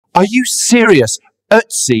Are you serious?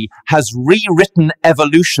 Ötzi has rewritten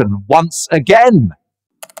evolution once again.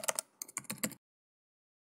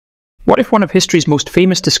 What if one of history's most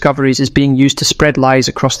famous discoveries is being used to spread lies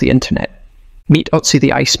across the internet? Meet Ötzi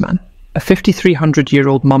the Iceman, a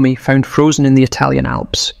 5,300-year-old mummy found frozen in the Italian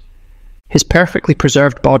Alps. His perfectly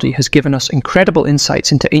preserved body has given us incredible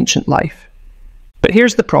insights into ancient life. But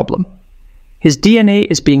here's the problem. His DNA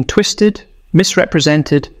is being twisted,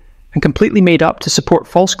 misrepresented, and completely made up to support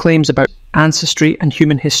false claims about ancestry and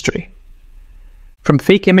human history. From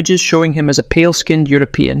fake images showing him as a pale-skinned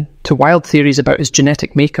European to wild theories about his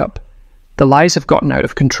genetic makeup, the lies have gotten out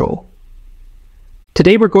of control.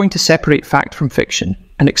 Today we're going to separate fact from fiction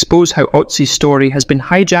and expose how Ötzi's story has been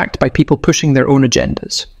hijacked by people pushing their own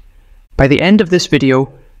agendas. By the end of this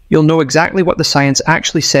video, you'll know exactly what the science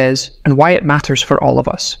actually says and why it matters for all of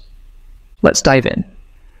us. Let's dive in.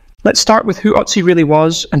 Let's start with who Ötzi really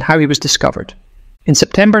was and how he was discovered. In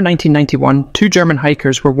September 1991, two German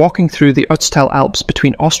hikers were walking through the Ötztal Alps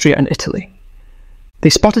between Austria and Italy.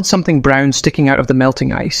 They spotted something brown sticking out of the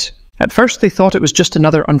melting ice. At first they thought it was just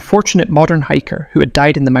another unfortunate modern hiker who had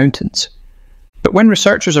died in the mountains. But when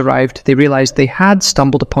researchers arrived, they realized they had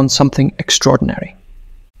stumbled upon something extraordinary.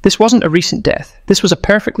 This wasn't a recent death. This was a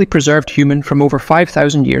perfectly preserved human from over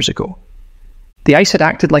 5,000 years ago. The ice had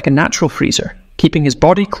acted like a natural freezer, keeping his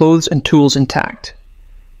body, clothes and tools intact.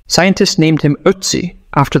 Scientists named him Ötzi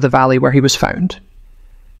after the valley where he was found.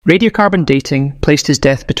 Radiocarbon dating placed his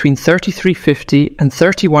death between 3350 and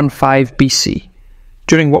 315 BC,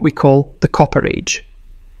 during what we call the Copper Age.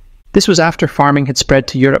 This was after farming had spread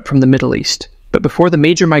to Europe from the Middle East, but before the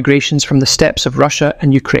major migrations from the steppes of Russia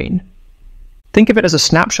and Ukraine. Think of it as a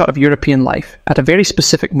snapshot of European life at a very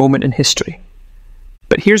specific moment in history.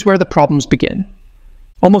 But here's where the problems begin.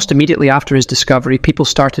 Almost immediately after his discovery, people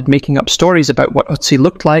started making up stories about what Ötzi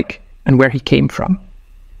looked like and where he came from.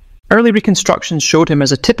 Early reconstructions showed him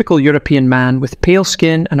as a typical European man with pale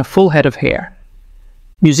skin and a full head of hair.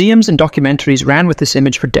 Museums and documentaries ran with this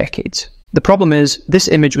image for decades. The problem is, this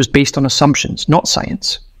image was based on assumptions, not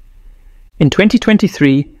science. In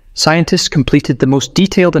 2023, scientists completed the most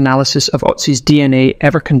detailed analysis of Ötzi's DNA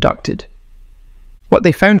ever conducted. What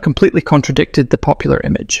they found completely contradicted the popular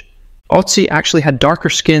image. Ötzi actually had darker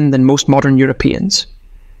skin than most modern Europeans.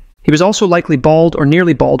 He was also likely bald or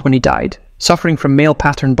nearly bald when he died, suffering from male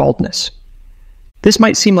pattern baldness. This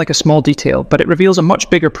might seem like a small detail, but it reveals a much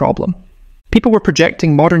bigger problem. People were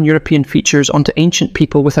projecting modern European features onto ancient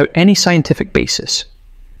people without any scientific basis.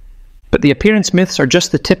 But the appearance myths are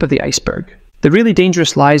just the tip of the iceberg. The really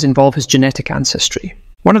dangerous lies involve his genetic ancestry.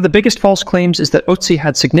 One of the biggest false claims is that Ötzi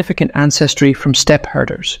had significant ancestry from steppe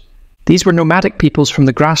herders. These were nomadic peoples from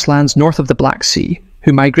the grasslands north of the Black Sea,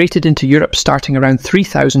 who migrated into Europe starting around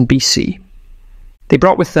 3000 BC. They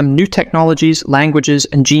brought with them new technologies, languages,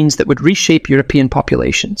 and genes that would reshape European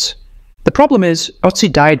populations. The problem is,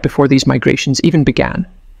 Ötzi died before these migrations even began.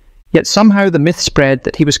 Yet somehow the myth spread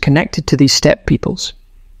that he was connected to these steppe peoples.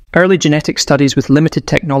 Early genetic studies with limited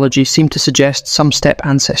technology seemed to suggest some steppe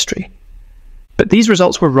ancestry. But these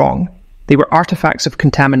results were wrong. They were artifacts of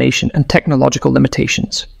contamination and technological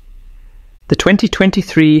limitations. The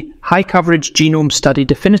 2023 high-coverage genome study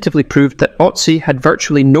definitively proved that Ötzi had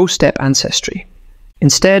virtually no steppe ancestry.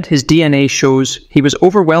 Instead, his DNA shows he was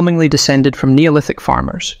overwhelmingly descended from Neolithic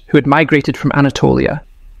farmers who had migrated from Anatolia.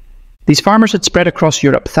 These farmers had spread across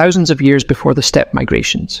Europe thousands of years before the steppe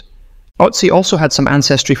migrations. Ötzi also had some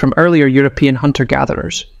ancestry from earlier European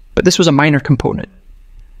hunter-gatherers, but this was a minor component.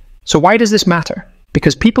 So why does this matter?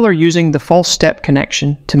 Because people are using the false steppe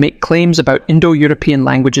connection to make claims about Indo-European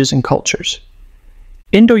languages and cultures.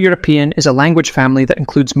 Indo-European is a language family that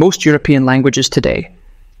includes most European languages today,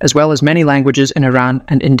 as well as many languages in Iran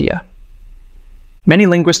and India. Many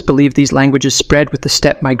linguists believe these languages spread with the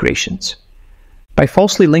steppe migrations. By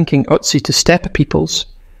falsely linking Ötzi to steppe peoples,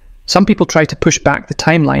 some people try to push back the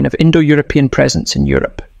timeline of Indo-European presence in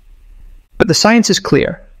Europe. But the science is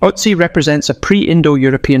clear. Ötzi represents a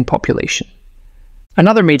pre-Indo-European population.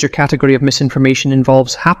 Another major category of misinformation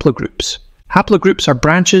involves haplogroups. Haplogroups are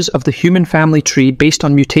branches of the human family tree based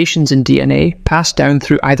on mutations in DNA passed down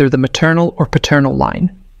through either the maternal or paternal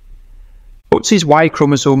line. Ötzi's Y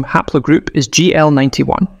chromosome haplogroup is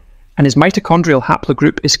GL91, and his mitochondrial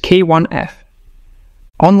haplogroup is K1F.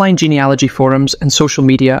 Online genealogy forums and social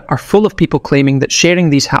media are full of people claiming that sharing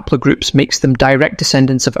these haplogroups makes them direct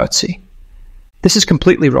descendants of Ötzi. This is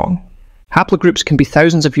completely wrong. Haplogroups can be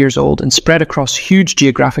thousands of years old and spread across huge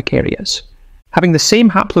geographic areas. Having the same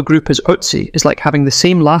haplogroup as Ötzi is like having the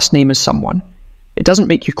same last name as someone. It doesn't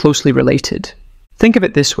make you closely related. Think of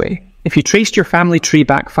it this way. If you traced your family tree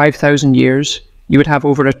back 5,000 years, you would have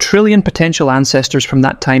over 1 trillion potential ancestors from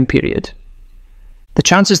that time period. The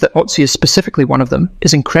chances that Ötzi is specifically one of them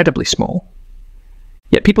is incredibly small.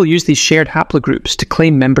 Yet people use these shared haplogroups to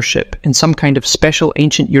claim membership in some kind of special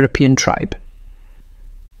ancient European tribe.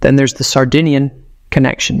 Then there's the Sardinian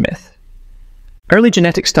connection myth. Early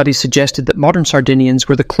genetic studies suggested that modern Sardinians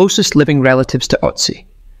were the closest living relatives to Ötzi.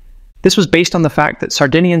 This was based on the fact that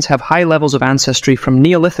Sardinians have high levels of ancestry from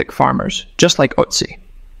Neolithic farmers, just like Ötzi.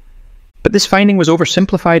 But this finding was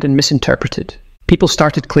oversimplified and misinterpreted. People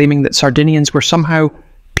started claiming that Sardinians were somehow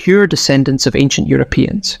pure descendants of ancient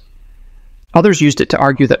Europeans. Others used it to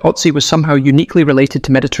argue that Ötzi was somehow uniquely related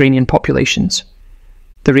to Mediterranean populations.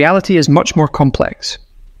 The reality is much more complex.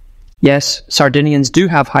 Yes, Sardinians do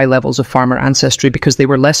have high levels of farmer ancestry because they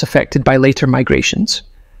were less affected by later migrations.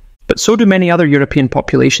 But so do many other European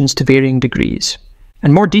populations to varying degrees.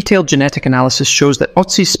 And more detailed genetic analysis shows that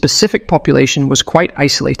Ötzi's specific population was quite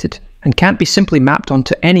isolated and can't be simply mapped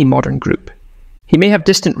onto any modern group. He may have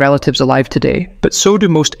distant relatives alive today, but so do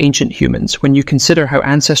most ancient humans when you consider how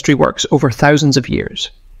ancestry works over thousands of years.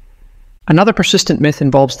 Another persistent myth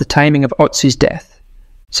involves the timing of Ötzi's death.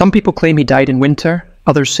 Some people claim he died in winter,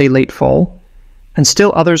 others say late fall, and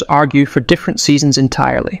still others argue for different seasons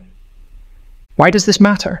entirely. Why does this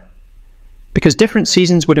matter? Because different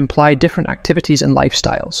seasons would imply different activities and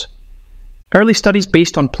lifestyles. Early studies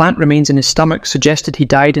based on plant remains in his stomach suggested he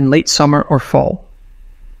died in late summer or fall.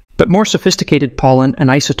 But more sophisticated pollen and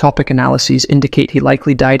isotopic analyses indicate he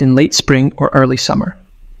likely died in late spring or early summer.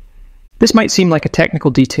 This might seem like a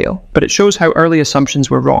technical detail, but it shows how early assumptions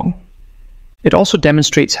were wrong. It also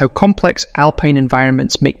demonstrates how complex alpine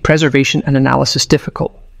environments make preservation and analysis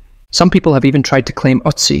difficult. Some people have even tried to claim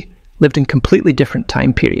Ötzi lived in completely different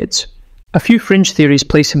time periods. A few fringe theories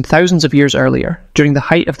place him thousands of years earlier, during the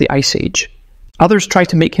height of the Ice Age. Others try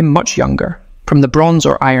to make him much younger, from the Bronze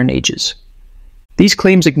or Iron Ages. These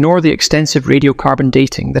claims ignore the extensive radiocarbon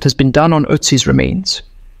dating that has been done on Ötzi's remains.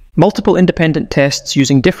 Multiple independent tests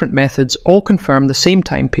using different methods all confirm the same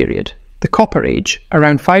time period, the Copper Age,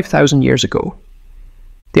 around 5,000 years ago.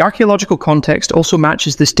 The archaeological context also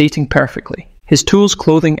matches this dating perfectly. His tools,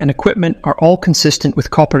 clothing, and equipment are all consistent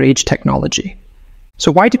with Copper Age technology.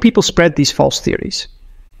 So why do people spread these false theories?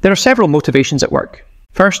 There are several motivations at work.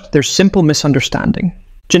 First, there's simple misunderstanding.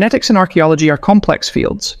 Genetics and archaeology are complex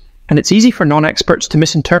fields, and it's easy for non-experts to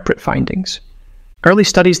misinterpret findings. Early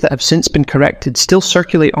studies that have since been corrected still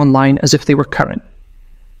circulate online as if they were current.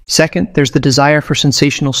 Second, there's the desire for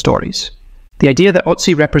sensational stories. The idea that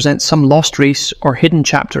Ötzi represents some lost race or hidden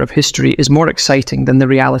chapter of history is more exciting than the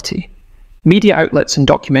reality. Media outlets and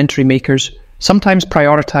documentary makers sometimes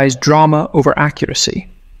prioritize drama over accuracy.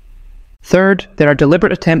 Third, there are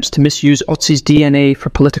deliberate attempts to misuse Ötzi's DNA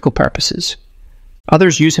for political purposes.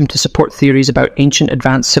 Others use him to support theories about ancient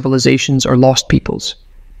advanced civilizations or lost peoples.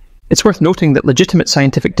 It's worth noting that legitimate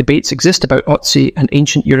scientific debates exist about Ötzi and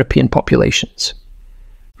ancient European populations.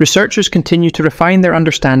 Researchers continue to refine their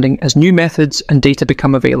understanding as new methods and data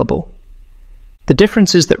become available. The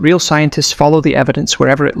difference is that real scientists follow the evidence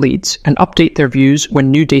wherever it leads and update their views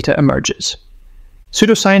when new data emerges.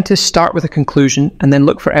 Pseudoscientists start with a conclusion and then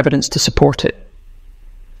look for evidence to support it.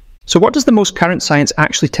 So what does the most current science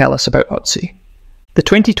actually tell us about Ötzi? The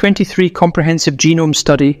 2023 Comprehensive Genome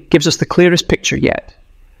Study gives us the clearest picture yet.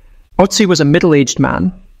 Ötzi was a middle-aged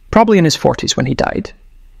man, probably in his 40s when he died.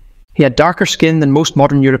 He had darker skin than most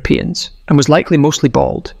modern Europeans, and was likely mostly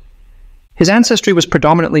bald. His ancestry was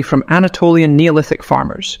predominantly from Anatolian Neolithic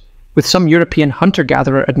farmers, with some European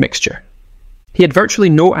hunter-gatherer admixture. He had virtually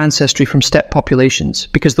no ancestry from steppe populations,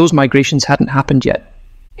 because those migrations hadn't happened yet.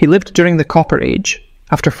 He lived during the Copper Age,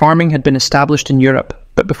 after farming had been established in Europe,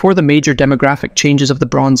 but before the major demographic changes of the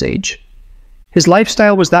Bronze Age. His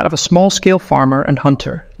lifestyle was that of a small-scale farmer and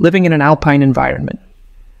hunter, living in an alpine environment.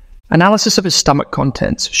 Analysis of his stomach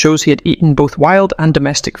contents shows he had eaten both wild and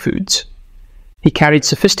domestic foods. He carried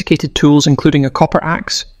sophisticated tools including a copper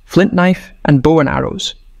axe, flint knife, and bow and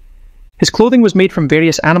arrows. His clothing was made from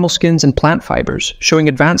various animal skins and plant fibers, showing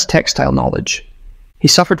advanced textile knowledge. He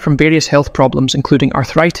suffered from various health problems including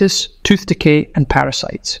arthritis, tooth decay, and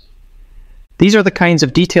parasites. These are the kinds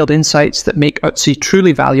of detailed insights that make Ötzi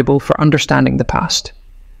truly valuable for understanding the past.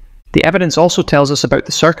 The evidence also tells us about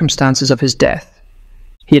the circumstances of his death.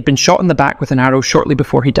 He had been shot in the back with an arrow shortly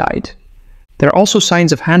before he died. There are also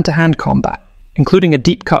signs of hand-to-hand combat, including a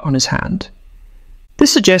deep cut on his hand.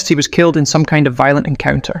 This suggests he was killed in some kind of violent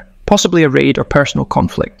encounter, possibly a raid or personal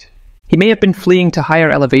conflict. He may have been fleeing to higher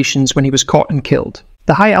elevations when he was caught and killed.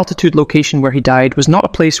 The high-altitude location where he died was not a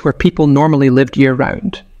place where people normally lived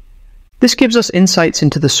year-round. This gives us insights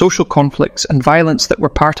into the social conflicts and violence that were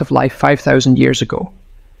part of life 5,000 years ago.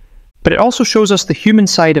 But it also shows us the human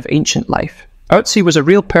side of ancient life. Ötzi was a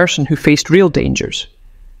real person who faced real dangers.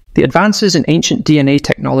 The advances in ancient DNA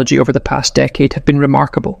technology over the past decade have been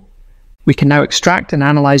remarkable. We can now extract and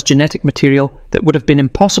analyze genetic material that would have been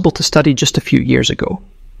impossible to study just a few years ago.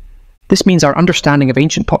 This means our understanding of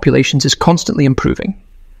ancient populations is constantly improving.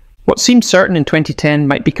 What seemed certain in 2010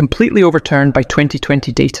 might be completely overturned by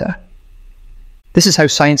 2020 data. This is how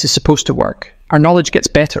science is supposed to work. Our knowledge gets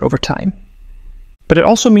better over time. But it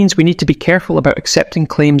also means we need to be careful about accepting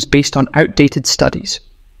claims based on outdated studies.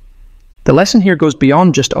 The lesson here goes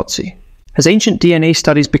beyond just Ötzi. As ancient DNA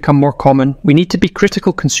studies become more common, we need to be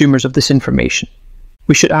critical consumers of this information.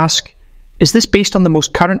 We should ask, is this based on the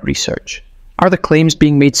most current research? Are the claims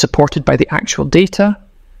being made supported by the actual data?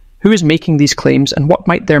 Who is making these claims and what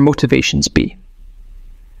might their motivations be?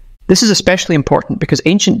 This is especially important because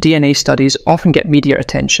ancient DNA studies often get media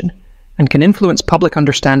attention and can influence public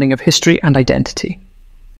understanding of history and identity.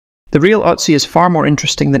 The real Ötzi is far more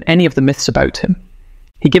interesting than any of the myths about him.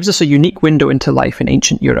 He gives us a unique window into life in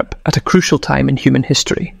ancient Europe at a crucial time in human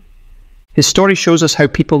history. His story shows us how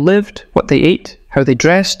people lived, what they ate, how they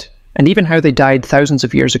dressed, and even how they died thousands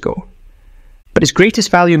of years ago. But his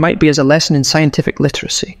greatest value might be as a lesson in scientific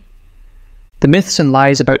literacy. The myths and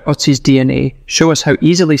lies about Ötzi's DNA show us how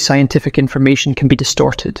easily scientific information can be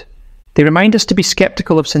distorted. They remind us to be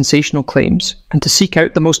skeptical of sensational claims and to seek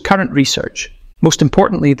out the most current research. Most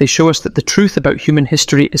importantly, they show us that the truth about human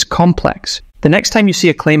history is complex. The next time you see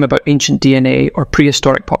a claim about ancient DNA or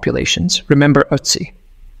prehistoric populations, remember Ötzi.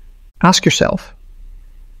 Ask yourself,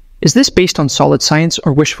 is this based on solid science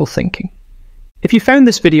or wishful thinking? If you found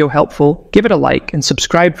this video helpful, give it a like and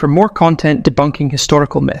subscribe for more content debunking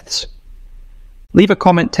historical myths. Leave a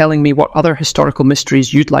comment telling me what other historical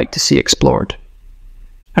mysteries you'd like to see explored.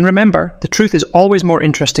 And remember, the truth is always more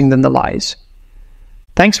interesting than the lies.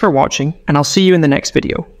 Thanks for watching, and I'll see you in the next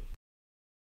video.